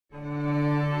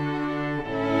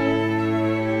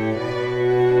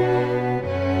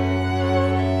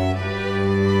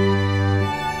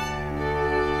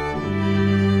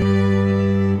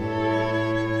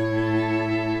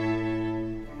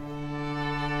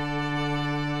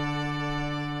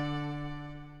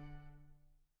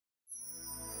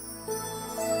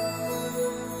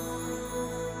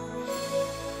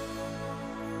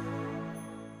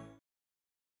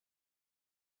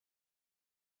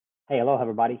Hey, hello,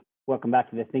 everybody. Welcome back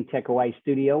to the ThinkTech Hawaii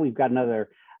studio. We've got another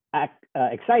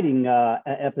exciting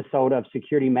episode of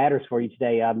Security Matters for you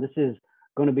today. This is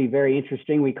going to be very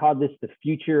interesting. We call this the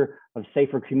future of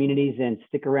safer communities, and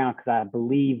stick around because I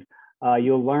believe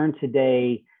you'll learn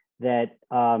today that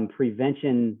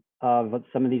prevention of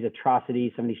some of these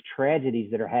atrocities, some of these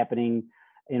tragedies that are happening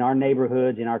in our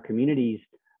neighborhoods, in our communities,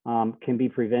 can be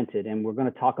prevented. And we're going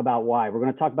to talk about why. We're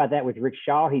going to talk about that with Rick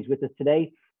Shaw. He's with us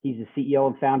today. He's the CEO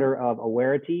and founder of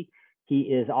Awareity. He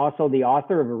is also the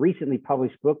author of a recently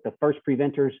published book, The First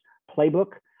Preventers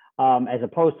Playbook, as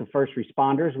opposed to First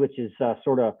Responders, which is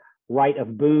sort of right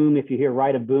of boom. If you hear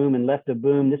right of boom and left of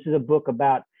boom, this is a book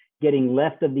about getting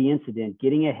left of the incident,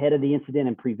 getting ahead of the incident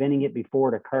and preventing it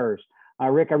before it occurs.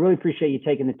 Rick, I really appreciate you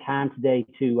taking the time today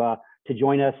to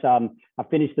join us. I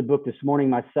finished the book this morning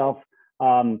myself.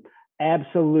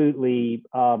 Absolutely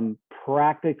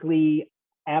practically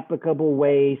applicable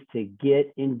ways to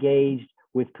get engaged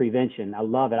with prevention. I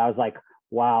love it. I was like,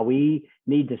 wow, we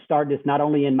need to start this not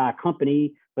only in my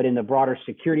company, but in the broader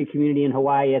security community in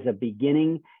Hawaii as a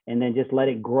beginning, and then just let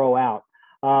it grow out.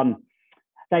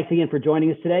 Thanks again for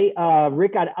joining us today.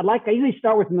 Rick, I usually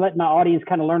start with letting my audience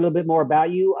kind of learn a little bit more about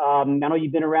you. I know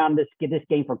you've been around this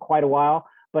game for quite a while,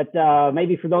 but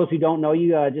maybe for those who don't know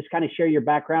you, just kind of share your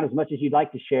background as much as you'd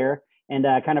like to share, and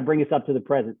kind of bring us up to the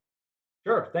present.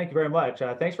 Sure. Thank you very much.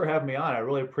 Thanks for having me on. I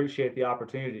really appreciate the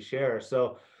opportunity to share.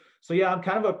 So yeah, I'm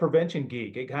kind of a prevention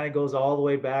geek. It kind of goes all the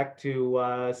way back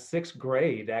to sixth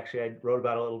grade. Actually, I wrote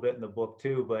about it a little bit in the book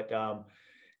too. But there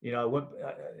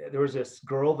was this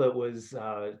girl that was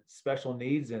special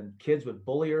needs, and kids would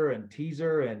bully her and tease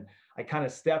her. And I kind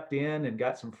of stepped in and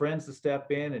got some friends to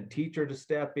step in and teacher to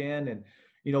step in. And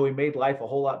we made life a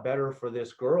whole lot better for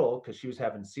this girl because she was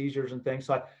having seizures and things.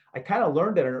 So I kind of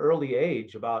learned at an early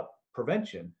age about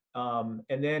prevention.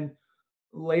 And then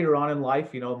later on in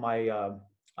life, I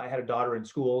had a daughter in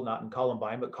school, not in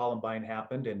Columbine, but Columbine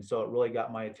happened. And so it really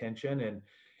got my attention.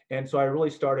 And so I really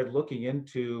started looking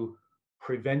into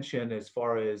prevention as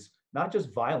far as not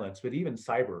just violence, but even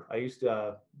cyber. I used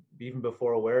to, even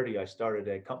before Awareity, I started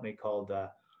a company called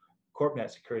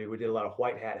CorpNet Security. We did a lot of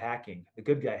white hat hacking, the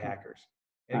good guy hackers.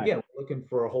 And again, we're looking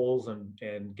for holes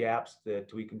and gaps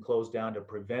that we can close down to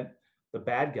prevent the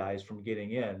bad guys from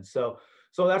getting in. So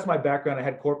that's my background. I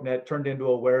had CorpNet, turned into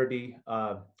Awareity.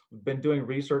 Been doing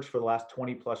research for the last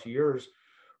 20 plus years,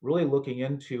 really looking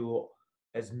into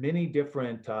as many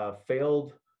different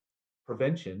failed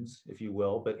preventions, if you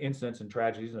will, but incidents and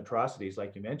tragedies and atrocities,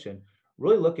 like you mentioned,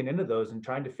 really looking into those and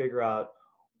trying to figure out,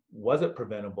 was it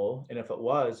preventable? And if it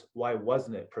was, why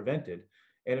wasn't it prevented?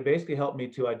 And it basically helped me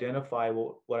to identify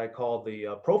what I call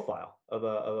the profile of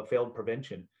a failed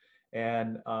prevention.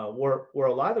 And where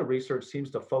a lot of the research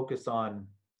seems to focus on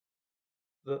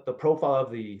the profile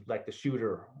of the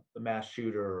shooter, the mass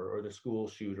shooter, or the school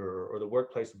shooter, or the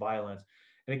workplace violence.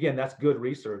 And again, that's good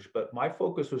research, but my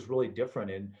focus was really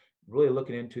different in really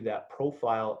looking into that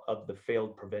profile of the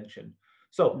failed prevention.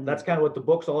 So that's kind of what the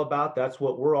book's all about. That's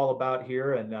what we're all about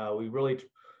here. And we really,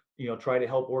 try to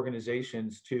help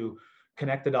organizations to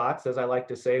connect the dots, as I like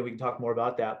to say. We can talk more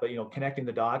about that, but connecting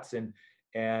the dots and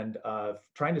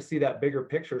trying to see that bigger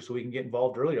picture so we can get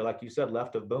involved earlier, like you said,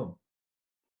 left of boom.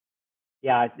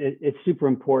 Yeah, it's super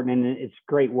important, and it's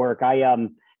great work.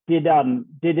 Did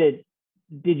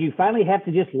you finally have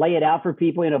to just lay it out for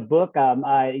people in a book?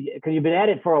 Because you've been at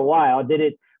it for a while.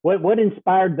 What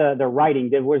inspired the writing?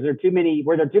 Were there too many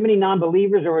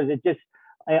non-believers, or was it just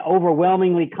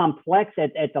overwhelmingly complex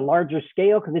at the larger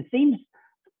scale? Because it seems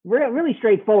really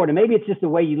straightforward, and maybe it's just the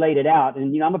way you laid it out.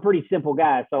 And I'm a pretty simple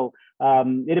guy, so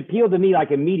it appealed to me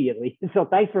like immediately. So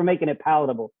thanks for making it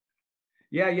palatable.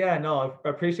 Yeah, no, I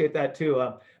appreciate that too.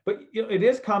 But it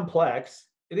is complex.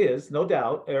 It is, no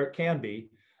doubt, or it can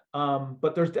be.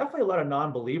 But there's definitely a lot of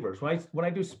non-believers. When I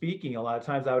do speaking, a lot of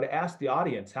times I would ask the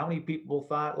audience, how many people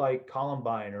thought like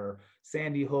Columbine or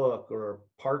Sandy Hook or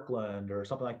Parkland or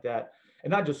something like that, and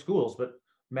not just schools, but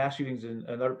mass shootings in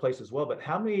other places as well. But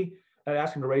how many? I'd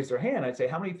ask them to raise their hand. I'd say,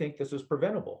 how many think this is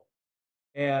preventable?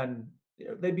 And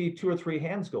they'd be 2 or 3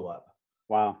 hands go up.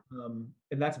 Wow.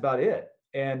 And that's about it.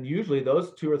 And usually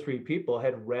those 2 or 3 people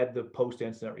had read the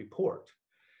post-incident report.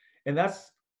 And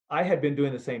I had been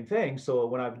doing the same thing. So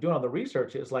when I'm doing all the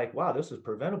research, it's like, wow, this is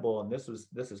preventable. And this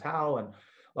is how, and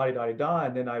la-di-da-di-da.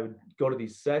 And then I would go to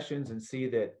these sessions and see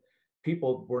that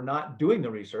people were not doing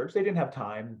the research. They didn't have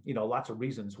time, lots of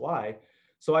reasons why.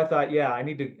 So I thought, yeah, I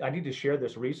need to share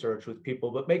this research with people,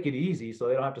 but make it easy so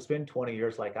they don't have to spend 20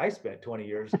 years like I spent 20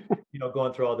 years,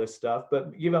 going through all this stuff.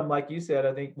 But give them, like you said,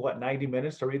 I think 90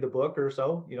 minutes to read the book or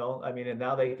so, and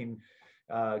now they can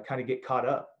kind of get caught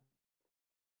up.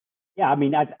 Yeah, I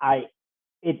mean,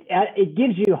 it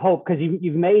gives you hope because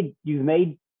you've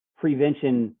made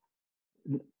prevention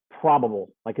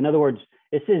probable. Like in other words,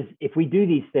 this is if we do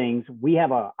these things, we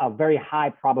have a very high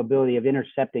probability of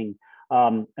intercepting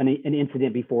an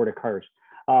incident before it occurs.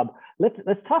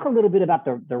 Let's talk a little bit about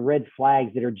the red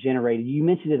flags that are generated. You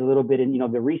mentioned it a little bit, and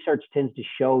the research tends to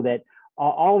show that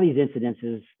all these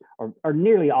incidences, or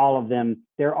nearly all of them,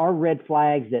 there are red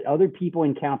flags that other people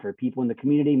encounter. People in the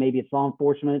community, maybe it's law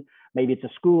enforcement, maybe it's a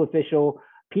school official.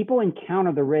 People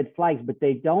encounter the red flags, but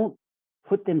they don't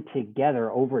put them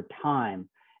together over time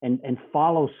and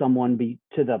follow someone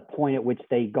to the point at which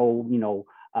they go,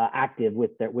 active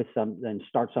with some and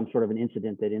start some sort of an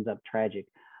incident that ends up tragic.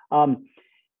 Um,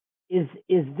 is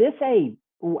this a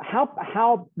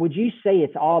how would you say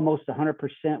it's almost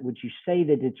 100%? Would you say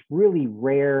that it's really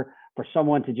rare for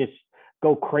someone to just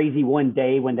go crazy one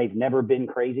day when they've never been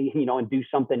crazy, and do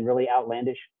something really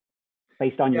outlandish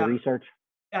based on your Yeah, research?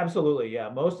 absolutely. Yeah.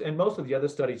 Most of the other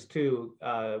studies too,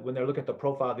 when they look at the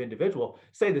profile of the individual,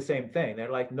 say the same thing.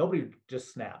 They're like, nobody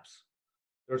just snaps.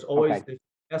 There's always Okay. this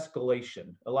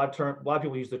escalation. A lot of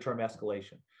people use the term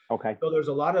escalation. Okay. So there's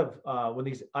a lot of when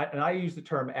and I use the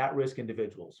term at-risk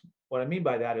individuals. What I mean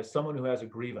by that is someone who has a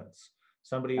grievance,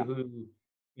 somebody Yeah. who,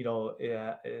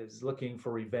 is looking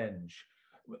for revenge.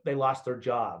 They lost their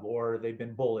job, or they've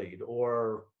been bullied,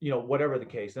 or whatever the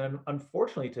case. And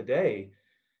unfortunately, today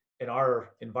in our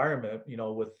environment,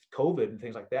 with COVID and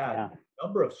things like that, Yeah.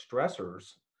 number of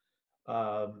stressors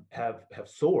have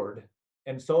soared,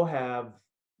 and so have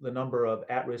the number of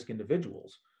at-risk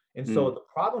individuals. And so Mm. the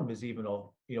problem is even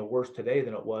worse today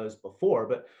than it was before.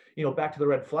 But back to the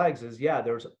red flags is, yeah,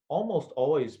 there's almost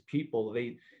always people.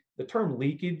 The term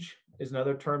leakage is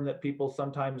another term that people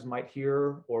sometimes might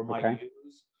hear or might Okay.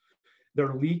 use.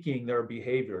 They're leaking their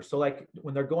behavior. So like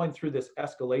when they're going through this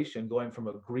escalation, going from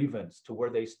a grievance to where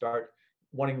they start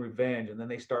wanting revenge, and then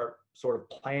they start sort of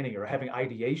planning or having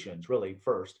ideations really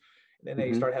first. And then they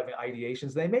Hmm. start having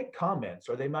ideations. They make comments,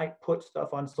 or they might put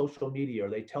stuff on social media, or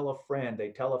they tell a friend,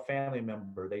 they tell a family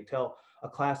member, they tell a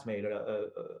classmate,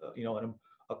 a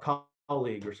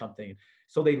colleague or something.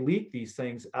 So they leak these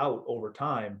things out over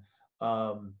time.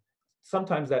 Um,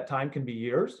 Sometimes that time can be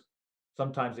years,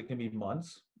 sometimes it can be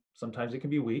months, sometimes it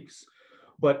can be weeks,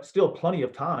 but still plenty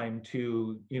of time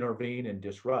to intervene and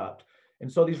disrupt.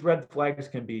 And so these red flags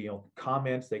can be,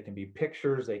 comments, they can be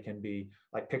pictures, they can be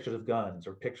like pictures of guns,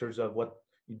 or pictures of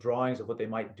drawings of what they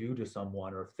might do to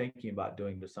someone or thinking about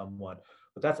doing to someone.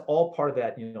 But that's all part of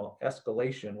that,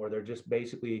 escalation, where they're just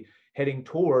basically heading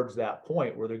towards that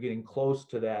point where they're getting close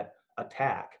to that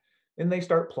attack. And they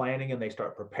start planning and they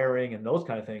start preparing and those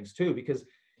kind of things too, because,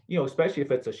 especially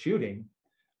if it's a shooting,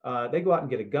 they go out and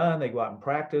get a gun, they go out and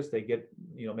practice, they get,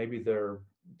 maybe their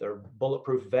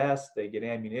bulletproof vest, they get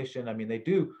ammunition. I mean, they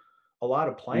do a lot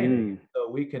of planning, Mm. so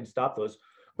we can stop those.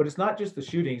 But it's not just the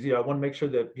shootings. I want to make sure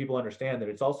that people understand that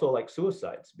it's also like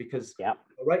suicides, because Yeah.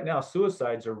 right now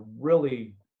suicides are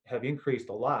really have increased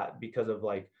a lot because of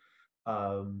like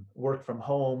work from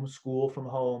home, school from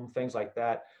home, things like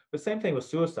that. But same thing with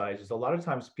suicides is a lot of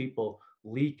times people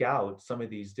leak out some of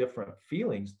these different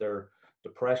feelings, their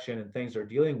depression and things they're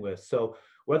dealing with. So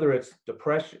whether it's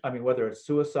depression, I mean, whether it's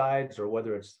suicides or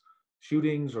whether it's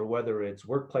shootings or whether it's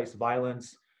workplace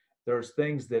violence, there's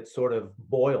things that sort of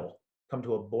come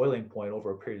to a boiling point over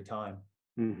a period of time.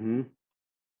 Hmm.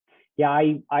 Yeah.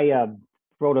 I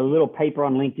wrote a little paper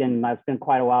on LinkedIn. It's been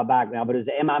quite a while back now, but it was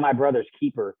 "Am I My Brother's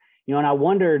Keeper?" And I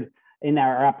wondered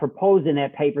I proposed in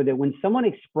that paper that when someone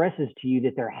expresses to you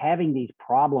that they're having these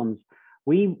problems,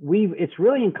 it's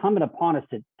really incumbent upon us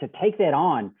to take that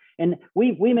on. And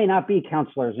we may not be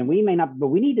counselors, and we may not, but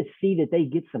we need to see that they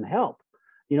get some help.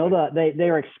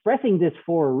 They're expressing this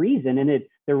for a reason, and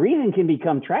the reason can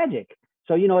become tragic.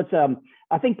 So it's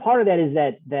I think part of that is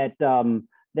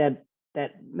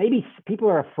that maybe people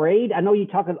are afraid. I know you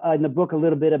talk in the book a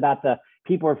little bit about the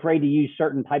people are afraid to use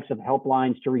certain types of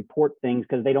helplines to report things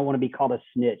because they don't want to be called a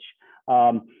snitch.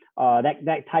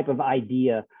 That type of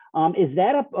idea. Is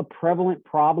that a prevalent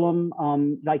problem,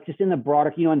 like just in the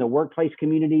broader, in the workplace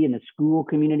community, in the school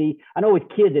community? I know with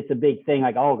kids, it's a big thing,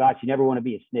 like, oh gosh, you never want to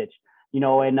be a snitch,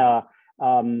 and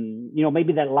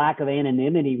maybe that lack of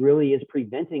anonymity really is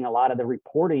preventing a lot of the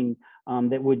reporting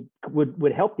that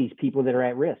would help these people that are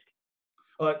at risk.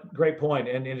 Great point,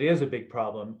 and it is a big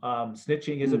problem.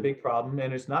 Snitching is a Mm. big problem,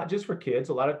 and it's not just for kids.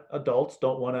 A lot of adults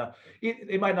don't want to.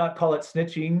 They might not call it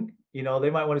snitching. They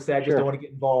might want to say, "I just don't Sure. want to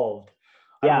get involved.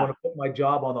 I don't Yeah. want to put my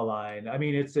job on the line." I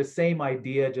mean, it's the same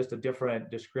idea, just a different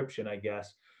description, I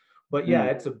guess. But yeah,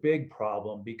 Mm. it's a big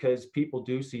problem because people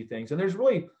do see things, and there's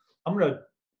really, I'm going to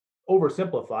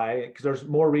oversimplify it because there's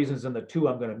more reasons than the two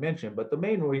I'm going to mention, but the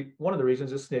one of the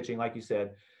reasons is snitching. Like you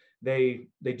said, they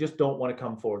just don't want to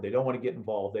come forward. They don't want to get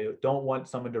involved. They don't want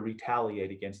someone to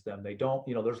retaliate against them. They don't,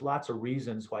 there's lots of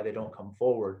reasons why they don't come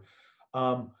forward.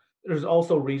 There's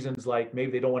also reasons like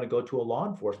maybe they don't want to go to a law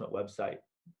enforcement website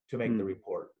to make the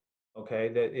report. Okay,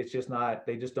 that it's just not,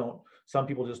 they just don't, some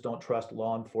people just don't trust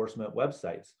law enforcement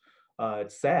websites.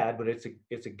 It's sad, but it's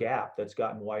a gap that's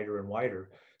gotten wider and wider.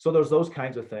 So there's those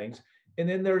kinds of things. And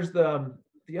then there's the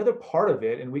other part of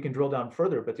it, and we can drill down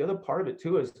further, but the other part of it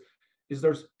too is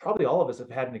there's probably all of us have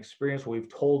had an experience where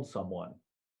we've told someone,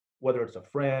 whether it's a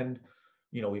friend,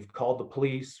 we've called the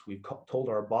police, we've told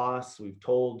our boss, we've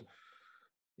told,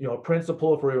 a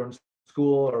principal if we're in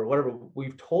school or whatever,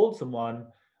 we've told someone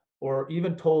or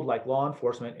even told like law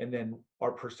enforcement, and then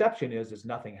our perception is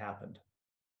nothing happened.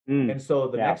 And so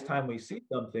the next time we see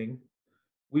something,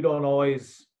 we don't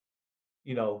always,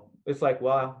 it's like,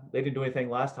 well, they didn't do anything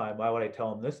last time. Why would I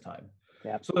tell them this time?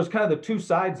 So there's kind of the two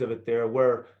sides of it there,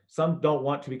 where some don't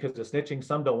want to because of snitching,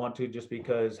 some don't want to just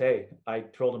because, hey, I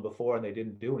told them before and they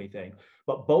didn't do anything.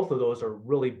 But both of those are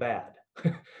really bad.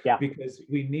 Because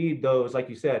we need those, like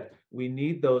you said, we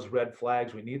need those red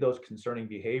flags, we need those concerning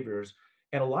behaviors.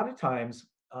 And a lot of times,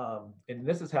 and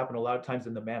this has happened a lot of times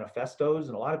in the manifestos,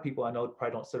 and a lot of people I know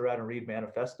probably don't sit around and read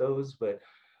manifestos, but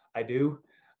I do.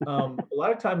 A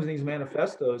lot of times in these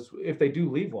manifestos, if they do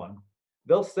leave one,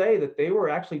 they'll say that they were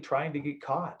actually trying to get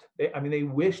caught. They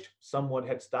wished someone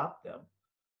had stopped them.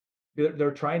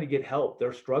 They're trying to get help.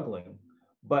 They're struggling.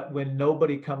 But when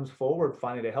nobody comes forward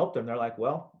finally to help them, they're like,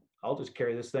 well, I'll just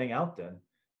carry this thing out then.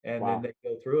 And then they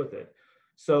go through with it.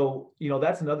 So,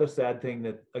 that's another sad thing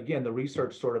that, again, the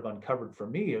research sort of uncovered for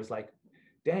me. It was like,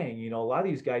 dang, a lot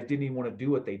of these guys didn't even want to do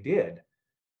what they did.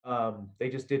 They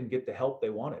just didn't get the help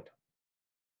they wanted.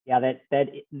 Yeah, that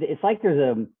it's like there's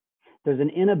an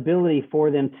inability for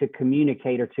them to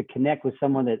communicate or to connect with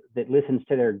someone that listens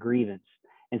to their grievance.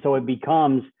 And so it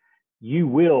becomes, you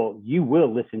will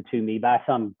listen to me by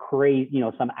some crazy,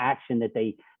 some action that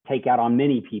they take out on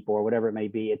many people or whatever it may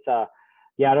be. It's I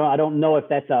don't know if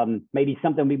that's maybe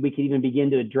something we could even begin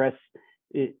to address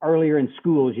earlier in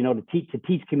schools, to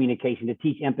teach communication, to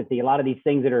teach empathy. A lot of these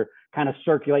things that are kind of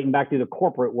circulating back through the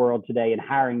corporate world today, and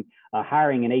hiring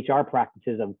and HR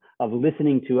practices of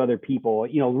listening to other people,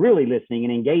 really listening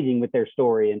and engaging with their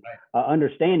story, and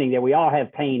understanding that we all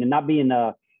have pain, and not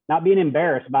being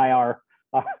embarrassed by our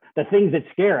the things that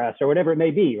scare us or whatever it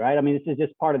may be, right? This is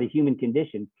just part of the human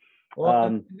condition. Well,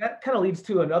 and that kind of leads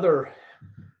to another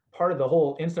part of the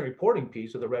whole instant reporting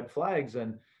piece of the red flags,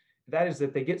 and that is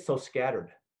that they get so scattered.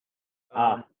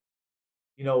 And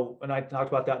I talked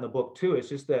about that in the book too. It's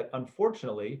just that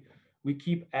unfortunately, we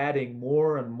keep adding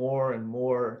more and more and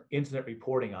more incident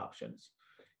reporting options.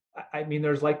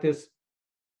 There's like this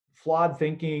flawed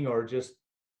thinking, or just,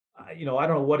 I don't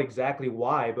know what exactly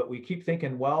why, but we keep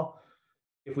thinking, well,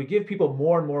 if we give people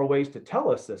more and more ways to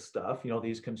tell us this stuff,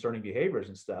 these concerning behaviors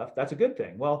and stuff, that's a good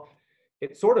thing. Well,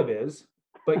 it sort of is,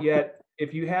 but yet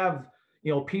if you have,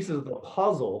 pieces of the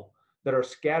puzzle that are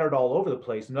scattered all over the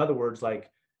place, in other words, like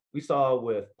we saw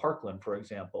with Parkland, for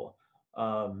example,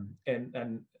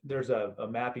 and there's a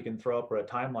map you can throw up, or a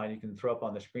timeline you can throw up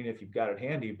on the screen if you've got it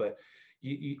handy, but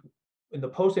you in the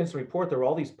post-incident report, there were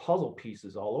all these puzzle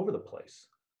pieces all over the place.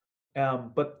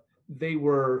 But they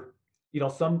were,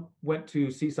 some went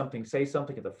to say something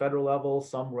at the federal level,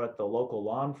 some were at the local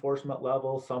law enforcement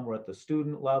level, some were at the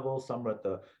student level, some were at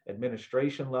the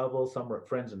administration level, some were at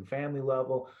friends and family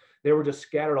level. They were just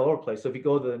scattered all over the place. So if you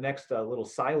go to the next little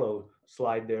silo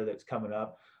slide there that's coming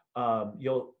up,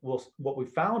 what we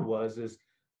found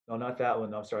no, not that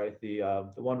one. I'm sorry, the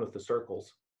one with the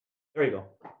circles. There you go.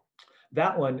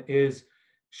 That one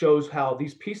shows how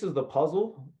these pieces of the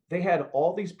puzzle, they had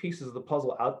all these pieces of the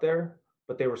puzzle out there,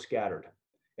 but they were scattered,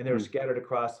 and they were scattered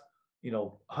across,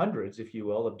 hundreds, if you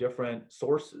will, of different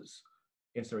sources,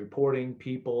 instant reporting,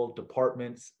 people,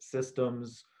 departments,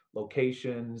 systems,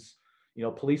 locations.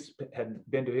 Police had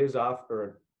been to his office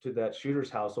or to that shooter's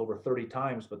house over 30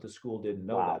 times, but the school didn't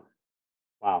know that.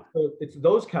 Wow. So it's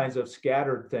those kinds of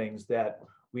scattered things that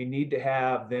we need to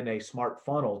have then a smart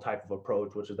funnel type of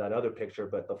approach, which is that other picture,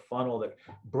 but the funnel that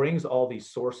brings all these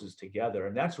sources together.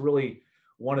 And that's really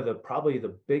one of probably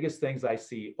the biggest things I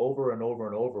see over and over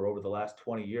and over the last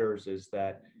 20 years, is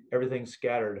that everything's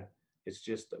scattered. It's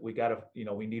just that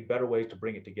we need better ways to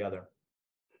bring it together.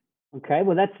 Okay,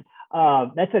 well,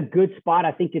 that's a good spot,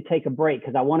 I think, to take a break,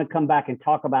 because I want to come back and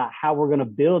talk about how we're going to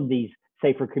build these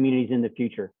safer communities in the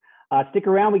future. Stick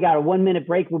around. We got a 1-minute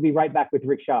break. We'll be right back with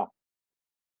Rick Shaw.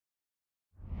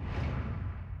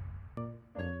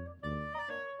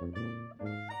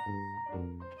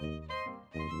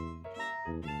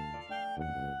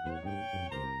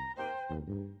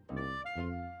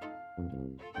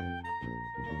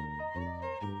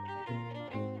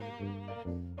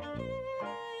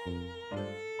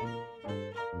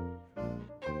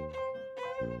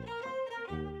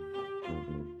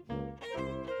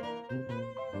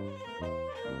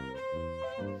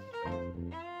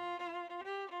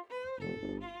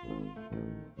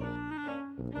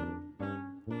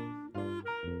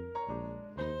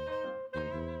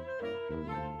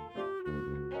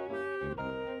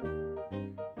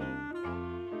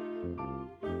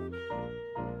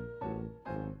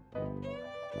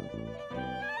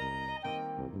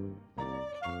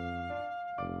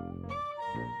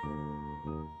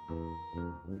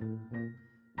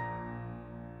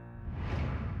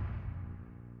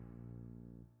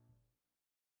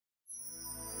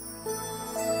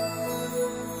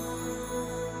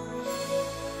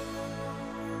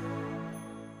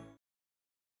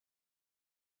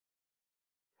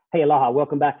 Hey, aloha.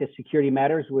 Welcome back to Security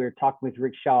Matters. We're talking with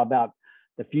Rick Shaw about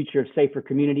the future of safer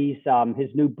communities. His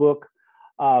new book,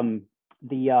 um,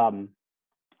 the um,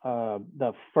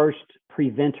 the First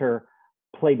Preventer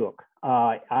Playbook.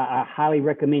 I highly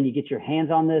recommend you get your hands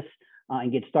on this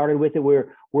and get started with it.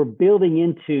 We're building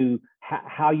into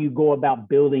how you go about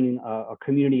building a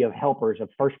community of helpers, of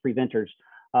first preventers.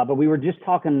 But we were just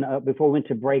talking before we went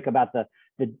to break about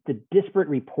the disparate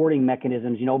reporting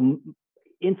mechanisms. You know,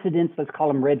 incidents, let's call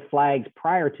them red flags,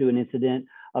 prior to an incident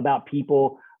about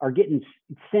people are getting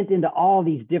sent into all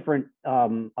these different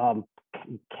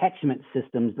catchment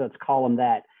systems, let's call them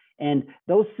that. And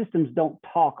those systems don't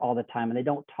talk all the time, and they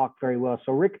don't talk very well.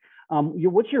 So Rick,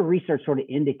 what's your research sort of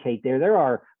indicate there? There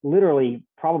are literally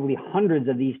probably hundreds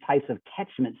of these types of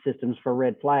catchment systems for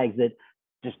red flags that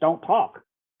just don't talk.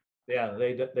 Yeah,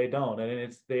 they don't,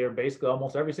 and they are basically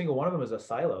almost every single one of them is a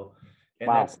silo, and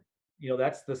Wow.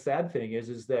 that's the sad thing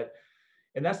is that,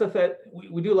 and that's the fact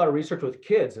we do a lot of research with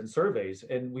kids and surveys,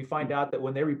 and we find out that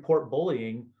when they report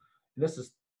bullying, and this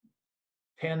is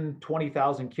 10,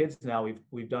 20,000 kids now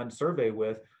we've done survey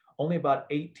with, only about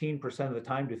 18% of the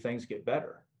time do things get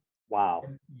better. Wow.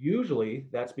 And usually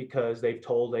that's because they've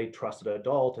told a trusted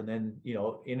adult and then,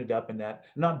 ended up in that.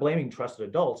 I'm not blaming trusted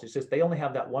adults. It's just they only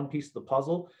have that one piece of the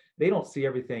puzzle. They don't see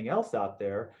everything else out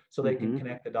there, so they can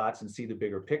connect the dots and see the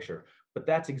bigger picture. But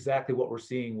that's exactly what we're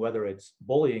seeing, whether it's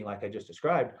bullying, like I just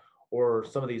described, or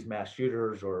some of these mass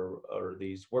shooters or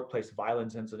these workplace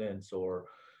violence incidents, or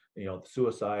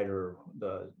suicide, or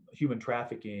the human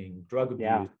trafficking, drug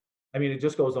Yeah. abuse. I mean, it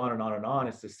just goes on and on and on.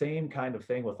 It's the same kind of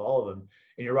thing with all of them.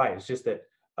 And you're right. It's just that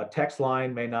a text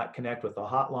line may not connect with a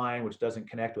hotline, which doesn't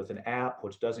connect with an app,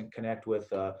 which doesn't connect with,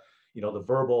 the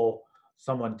verbal,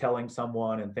 someone telling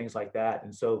someone and things like that.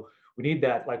 And so we need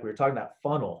that, like we were talking about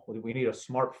funnel. We need a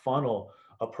smart funnel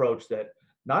approach that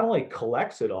not only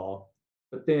collects it all,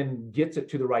 but then gets it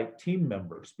to the right team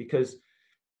members, because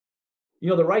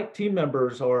the right team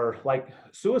members are like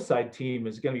suicide team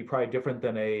is going to be probably different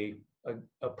than a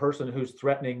person who's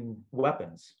threatening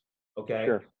weapons. Okay.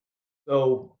 Sure.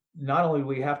 So not only do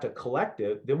we have to collect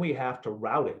it, then we have to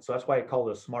route it. So that's why I call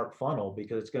it a smart funnel,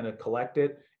 because it's going to collect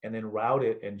it and then route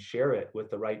it and share it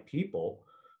with the right people,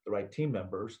 the right team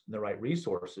members, and the right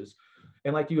resources.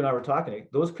 And like you and I were talking,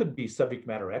 those could be subject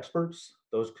matter experts,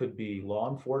 those could be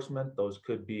law enforcement, those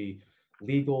could be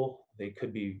legal, they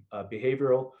could be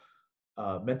behavioral,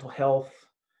 mental health,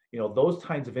 those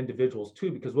kinds of individuals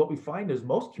too, because what we find is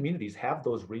most communities have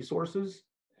those resources.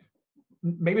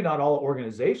 Maybe not all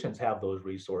organizations have those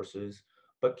resources,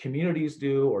 but communities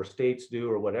do, or states do,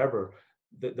 or whatever.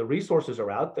 The resources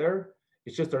are out there.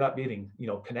 It's just they're not being,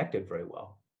 connected very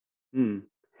well. Mm.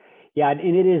 Yeah,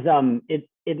 and it is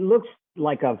it looks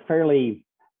like a fairly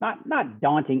not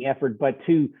daunting effort, but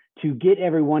to get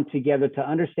everyone together to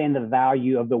understand the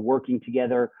value of the working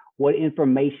together. What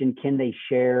information can they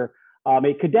share?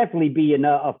 It could definitely be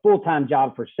a full-time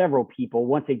job for several people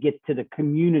once it gets to the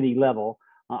community level,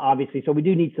 obviously. So we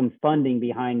do need some funding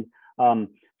behind some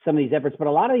of these efforts, but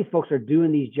a lot of these folks are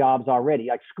doing these jobs already.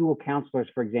 Like school counselors,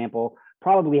 for example,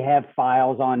 probably have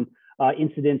files on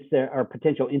incidents that are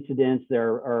potential incidents,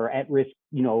 there are at-risk,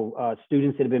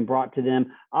 students that have been brought to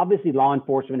them. Obviously, law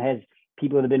enforcement has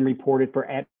people that have been reported for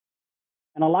and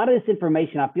a lot of this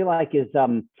information I feel like is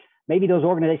maybe those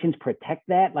organizations protect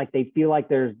that, like they feel like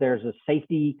there's a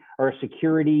safety or a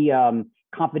security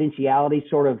confidentiality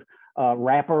sort of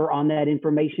wrapper on that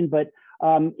information. But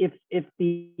if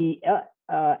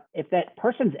that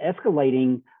person's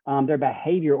escalating their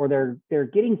behavior, or they're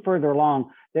getting further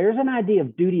along, there's an idea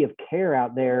of duty of care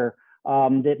out there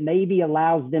that maybe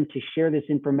allows them to share this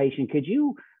information. Could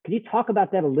you talk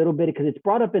about that a little bit, because it's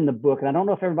brought up in the book, and I don't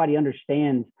know if everybody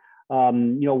understands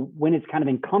when it's kind of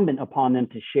incumbent upon them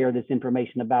to share this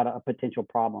information about a potential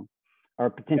problem or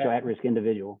a potential at-risk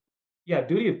individual. Yeah,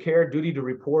 duty of care, duty to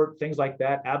report, things like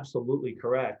that, absolutely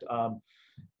correct.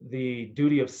 The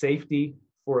duty of safety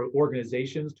for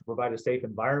organizations to provide a safe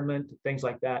environment, things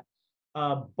like that.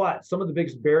 But some of the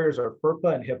biggest barriers are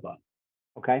FERPA and HIPAA.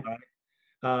 Okay.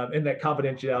 And that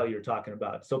confidentiality you're talking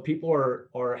about. So people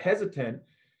are hesitant.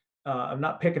 I'm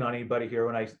not picking on anybody here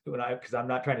because I'm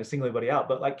not trying to single anybody out,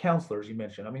 but like counselors you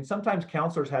mentioned. I mean, sometimes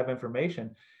counselors have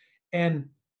information and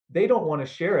they don't want to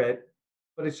share it,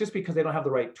 but it's just because they don't have the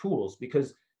right tools,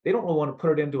 because they don't really want to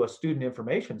put it into a student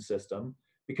information system,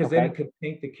 because then it could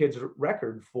taint the kid's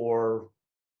record for,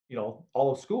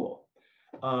 all of school.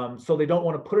 So they don't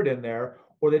want to put it in there,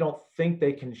 or they don't think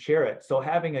they can share it. So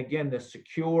having, again, this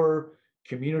secure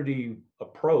community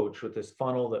approach with this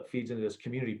funnel that feeds into this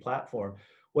community platform,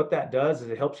 what that does is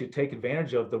it helps you take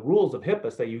advantage of the rules of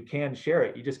HIPAA, so you can share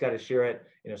it. You just got to share it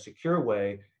in a secure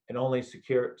way and only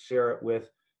share it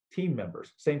with team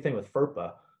members. Same thing with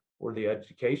FERPA or the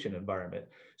education environment.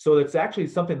 So it's actually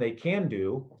something they can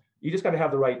do. You just got to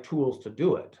have the right tools to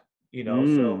do it, you know?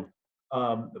 Mm.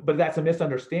 So, but that's a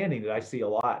misunderstanding that I see a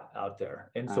lot out there.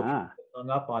 And so people Ah. get hung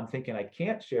up on thinking I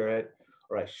can't share it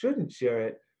or I shouldn't share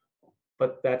it,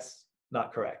 but that's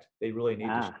not correct. They really need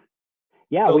to share. Ah.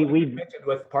 Yeah, So we like you we've mentioned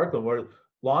with Parkland, where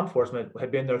law enforcement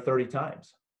had been there 30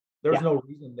 times. There's yeah. no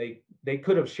reason they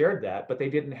could have shared that, but they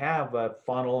didn't have a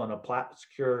funnel and a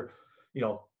secure, you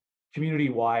know,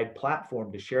 community-wide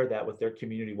platform to share that with their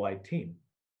community-wide team.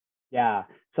 Yeah.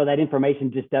 So that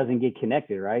information just doesn't get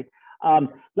connected, right?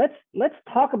 Let's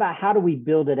talk about how do we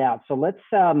build it out. So let's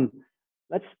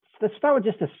let's start with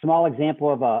just a small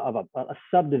example of a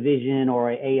subdivision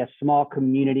or a small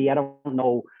community. I don't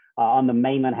know on the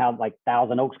mainland how like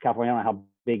Thousand Oaks, California. I don't know how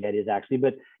big that is actually,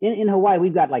 but in Hawaii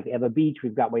we've got like Eva Beach,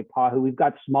 we've got Waipahu, we've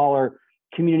got smaller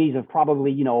communities of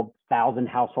probably 1,000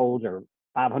 households or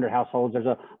 500 households. There's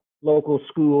a local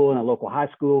school and a local high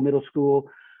school, middle school.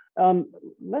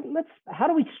 Let's how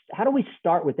do we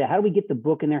start with that? How do we get the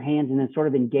book in their hands and then sort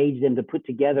of engage them to put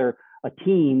together a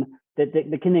team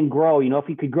that can then grow? If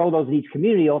you could grow those in each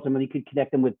community, ultimately you could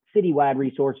connect them with citywide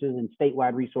resources and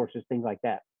statewide resources, things like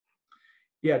that.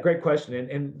 Yeah, great question.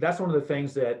 And that's one of the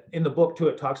things that in the book too,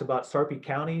 it talks about Sarpy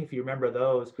County. If you remember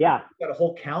those, Yeah. we've got a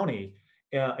whole county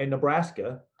in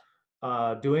Nebraska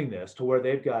doing this to where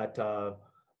they've got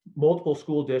multiple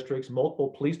school districts, multiple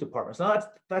police departments. Now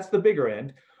that's the bigger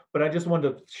end, but I just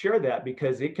wanted to share that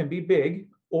because it can be big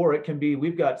or it can be,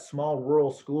 we've got small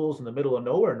rural schools in the middle of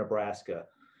nowhere in Nebraska,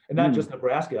 and not just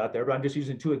Nebraska out there, but I'm just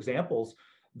using two examples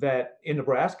that in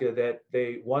Nebraska that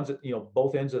ones at,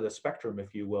 both ends of the spectrum,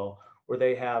 if you will, where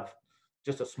they have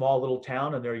just a small little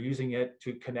town and they're using it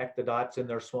to connect the dots in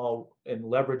their small and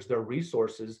leverage their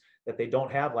resources that they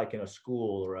don't have like in a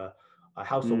school or a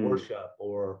house of worship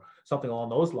or something along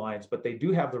those lines, but they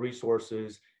do have the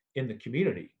resources in the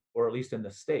community or at least in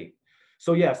the state.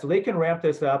 So yeah, so they can ramp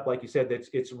this up. Like you said,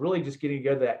 it's really just getting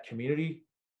together that community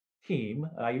team.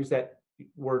 I use that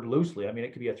word loosely. I mean,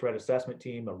 it could be a threat assessment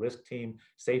team, a risk team,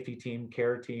 safety team,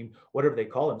 care team, whatever they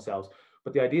call themselves.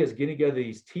 But the idea is getting together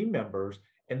these team members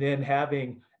and then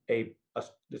having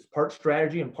this part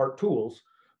strategy and part tools,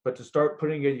 but to start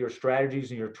putting in your strategies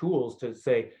and your tools to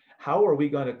say, how are we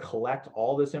going to collect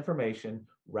all this information,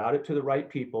 route it to the right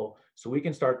people so we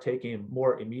can start taking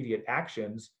more immediate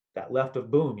actions, that left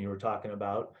of boom you were talking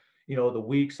about, the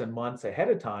weeks and months ahead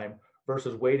of time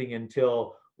versus waiting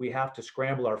until we have to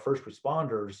scramble our first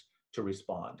responders to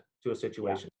respond to a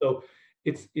situation. Yeah. So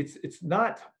it's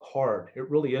not hard. It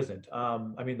really isn't.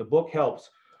 I mean, the book helps,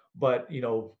 but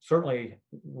certainly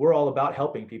we're all about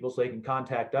helping people so they can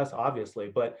contact us,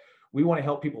 obviously. But we want to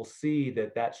help people see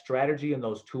that strategy and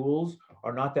those tools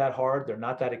are not that hard. They're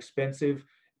not that expensive,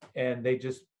 and they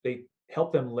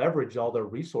help them leverage all their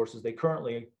resources they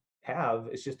currently have.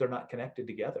 It's just they're not connected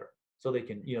together, so they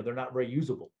can they're not very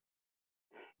usable.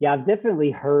 Yeah, I've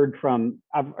definitely heard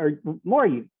or more,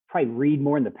 you probably read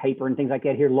more in the paper and things like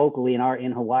that here locally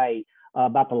in Hawaii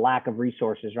about the lack of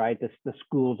resources, right? The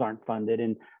schools aren't funded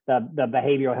and the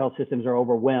behavioral health systems are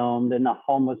overwhelmed and the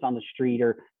homeless on the street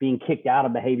are being kicked out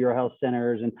of behavioral health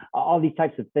centers and all these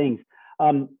types of things.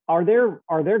 Are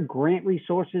there grant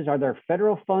resources? Are there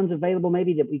federal funds available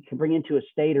maybe that we can bring into a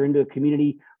state or into a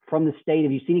community from the state?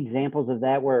 Have you seen examples of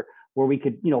that where we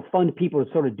could, fund people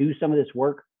to sort of do some of this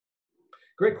work?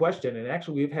 Great question. And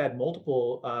actually, we've had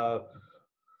multiple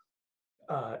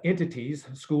entities,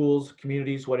 schools,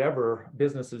 communities, whatever,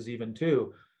 businesses even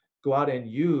too, go out and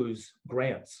use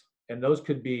grants. And those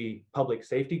could be public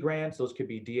safety grants. Those could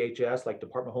be DHS, like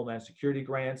Department of Homeland Security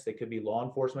grants. They could be law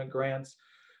enforcement grants.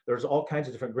 There's all kinds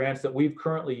of different grants that we've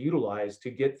currently utilized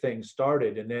to get things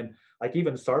started. And then like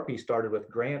even Sarpy started with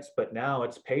grants, but now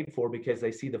it's paid for because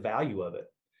they see the value of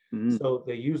it. So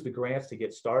they use the grants to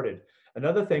get started.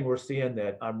 Another thing we're seeing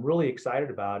that I'm really excited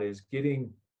about is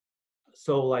getting,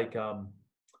 so like,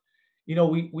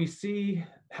 we see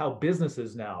how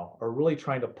businesses now are really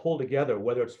trying to pull together,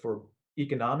 whether it's for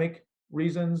economic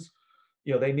reasons,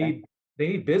 they need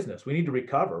business. We need to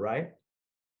recover, right?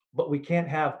 But we can't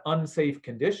have unsafe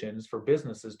conditions for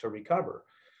businesses to recover.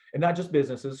 And not just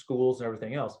businesses, schools and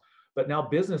everything else, but now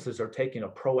businesses are taking a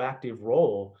proactive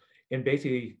role in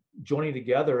basically joining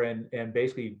together and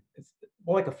basically it's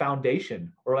more like a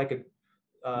foundation or like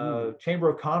a chamber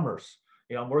of commerce.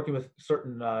 I'm working with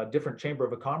certain different chamber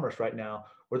of commerce right now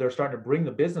where they're starting to bring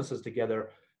the businesses together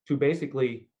to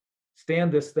basically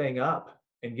stand this thing up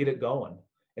and get it going.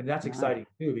 And that's exciting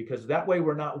too, because that way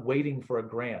we're not waiting for a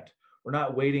grant. We're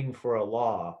not waiting for a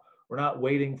law. We're not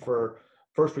waiting for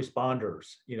first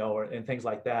responders, and things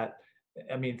like that.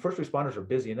 I mean, first responders are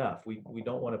busy enough. We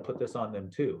don't want to put this on them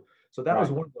too. So that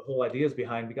was one of the whole ideas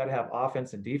behind, we got to have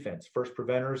offense and defense, first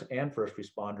preventers and first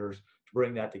responders to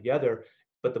bring that together.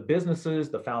 But the businesses,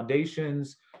 the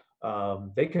foundations,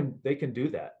 they can do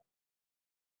that.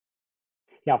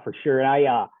 Yeah, for sure. And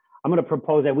I'm going to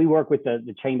propose that we work with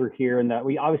the chamber here, and that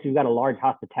we've got a large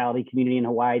hospitality community in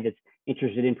Hawaii that's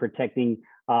interested in protecting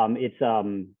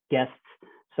its guests.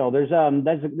 So there's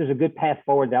a good path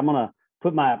forward. I'm going to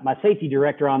put my safety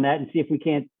director on that and see if we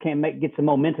can't get some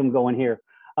momentum going here.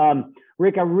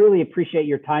 Rick, I really appreciate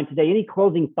your time today. Any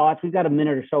closing thoughts? We've got a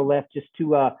minute or so left just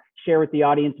to share with the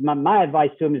audience. My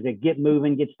advice to them is to get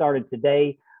moving, get started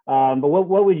today. But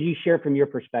what would you share from your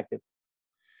perspective?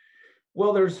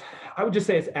 Well, I would just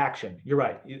say it's action. You're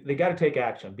right. They got to take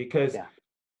action, because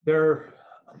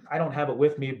I don't have it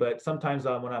with me, but sometimes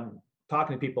when I'm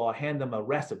talking to people, I'll hand them a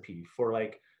recipe for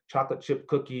like chocolate chip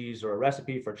cookies or a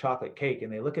recipe for chocolate cake.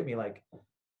 And they look at me like,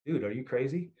 dude, are you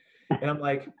crazy? And I'm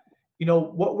like,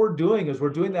 what we're doing is we're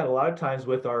doing that a lot of times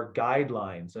with our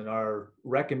guidelines and our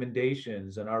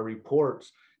recommendations and our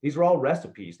reports. These are all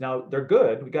recipes. Now they're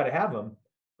good. We got to have them,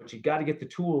 but you got to get the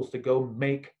tools to go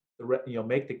make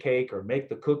make the cake or make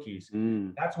the cookies.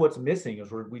 That's what's missing,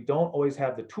 is we don't always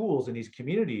have the tools in these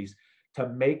communities to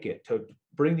make it, to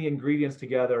bring the ingredients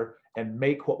together and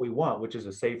make what we want, which is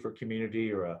a safer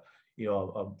community, or a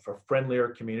friendlier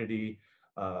community,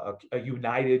 a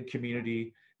united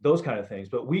community, those kind of things.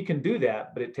 But we can do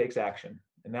that, but it takes action.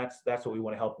 And that's what we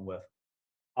want to help them with.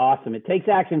 Awesome. It takes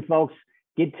action, folks.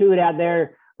 Get to it out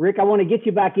there. Rick, I want to get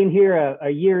you back in here a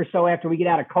year or so after we get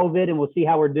out of COVID, and we'll see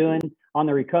how we're doing on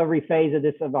the recovery phase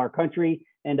of our country,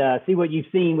 and see what you've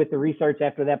seen with the research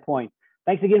after that point.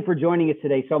 Thanks again for joining us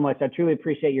today so much. I truly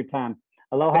appreciate your time.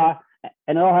 Aloha,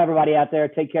 and aloha everybody out there.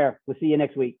 Take care. We'll see you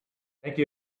next week.